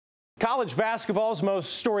College basketball's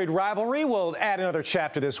most storied rivalry will add another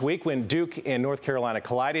chapter this week when Duke and North Carolina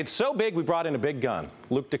collide. It's so big we brought in a big gun.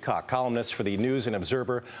 Luke DeCock, columnist for the News and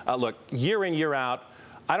Observer. Look, year in, year out,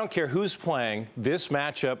 I don't care who's playing, this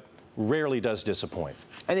matchup rarely does disappoint.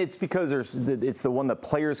 And it's because it's the one that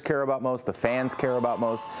players care about most, the fans care about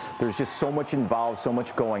most. There's just so much involved, so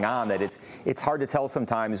much going on that it's hard to tell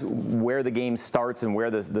sometimes where the game starts and where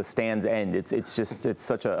the stands end. It's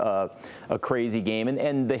such a crazy game,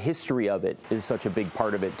 and the history of it is such a big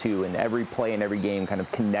part of it too. And every play and every game kind of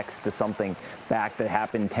connects to something back that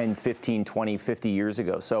happened 10, 15, 20, 50 years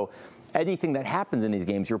ago. So anything that happens in these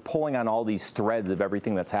games, you're pulling on all these threads of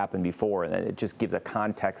everything that's happened before, and it just gives a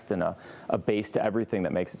context and a base to everything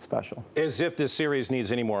that makes it special. As if this series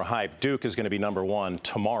needs any more hype, Duke is going to be #1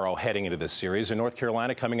 tomorrow heading into this series, and North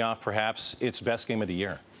Carolina coming off perhaps its best game of the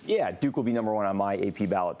year. Yeah, Duke will be #1 on my AP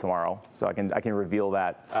ballot tomorrow, so I can reveal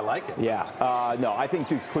that. I like it. Yeah, no, I think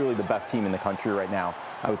Duke's clearly the best team in the country right now.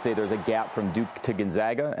 I would say there's a gap from Duke to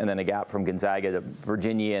Gonzaga, and then a gap from Gonzaga to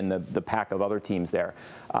Virginia and the pack of other teams there.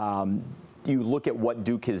 You look at what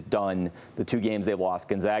Duke has done, the 2 games they've lost,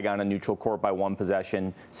 Gonzaga on a neutral court by 1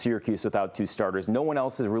 possession, Syracuse without 2 starters. No one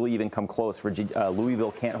else has really even come close.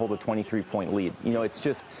 Louisville can't hold a 23-point lead. You know,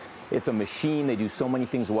 it's a machine. They do so many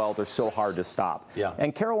things well. They're so hard to stop. Yeah.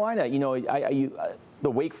 And Carolina, you know, the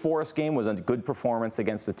Wake Forest game was a good performance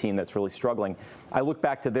against a team that's really struggling. I look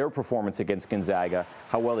back to their performance against Gonzaga,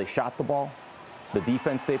 how well they shot the ball, the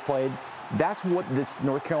defense they played. That's what this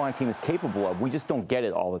North Carolina team is capable of. We just don't get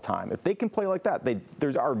it all the time. If they can play like that,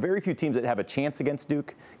 there are very few teams that have a chance against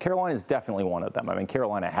Duke. Carolina is definitely one of them. I mean,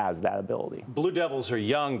 Carolina has that ability. Blue Devils are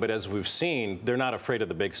young, but as we've seen, they're not afraid of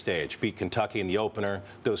the big stage. Beat Kentucky in the opener,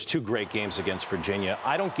 those 2 great games against Virginia.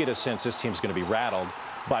 I don't get a sense this team's going to be rattled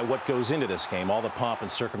by what goes into this game, all the pomp and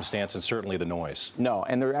circumstance and certainly the noise. No,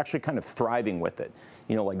 and they're actually kind of thriving with it.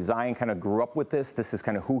 You know, like Zion kind of grew up with this. This is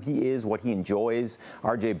kind of who he is, what he enjoys.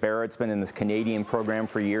 R.J. Barrett's been in this Canadian program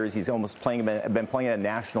for years. He's almost been playing at a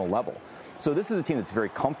national level. So this is a team that's very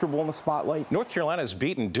comfortable in the spotlight. North Carolina's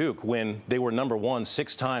beaten Duke when they were #1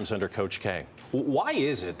 6 times under Coach K. Why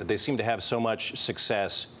is it that they seem to have so much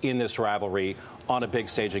success in this rivalry on a big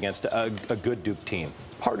stage against a good Duke team?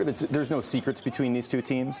 Part of it, there's no secrets between these 2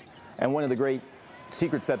 teams. And one of the great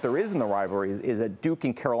secrets that there is in the rivalry is that Duke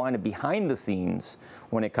and Carolina behind the scenes,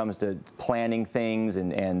 when it comes to planning things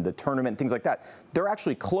and the tournament, things like that, they're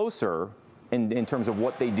actually closer in terms of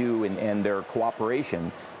what they do and their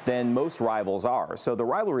cooperation than most rivals are. So the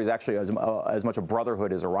rivalry is actually as much a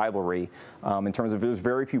brotherhood as a rivalry in terms of there's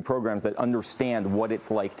very few programs that understand what it's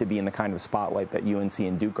like to be in the kind of spotlight that UNC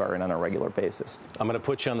and Duke are in on a regular basis. I'm going to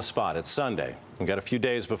put you on the spot. It's Sunday. We've got a few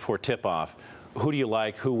days before tip-off. Who do you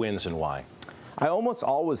like? Who wins and why? I almost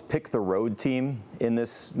always pick the road team in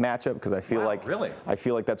this matchup because I feel I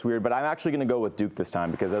feel like that's weird. But I'm actually going to go with Duke this time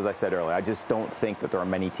because, as I said earlier, I just don't think that there are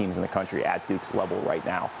many teams in the country at Duke's level right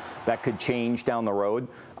now. That could change down the road.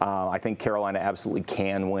 I think Carolina absolutely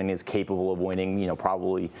can win, is capable of winning. You know,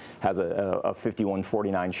 probably has a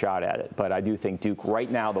 51-49 shot at it. But I do think Duke right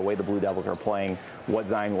now, the way the Blue Devils are playing, what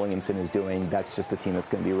Zion Williamson is doing, that's just a team that's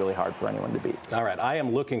going to be really hard for anyone to beat. All right, I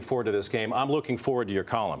am looking forward to this game. I'm looking forward to your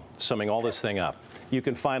column, summing all this thing up. You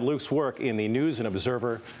can find Luke's work in the News and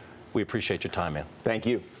Observer. We appreciate your time, man. Thank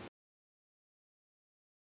you.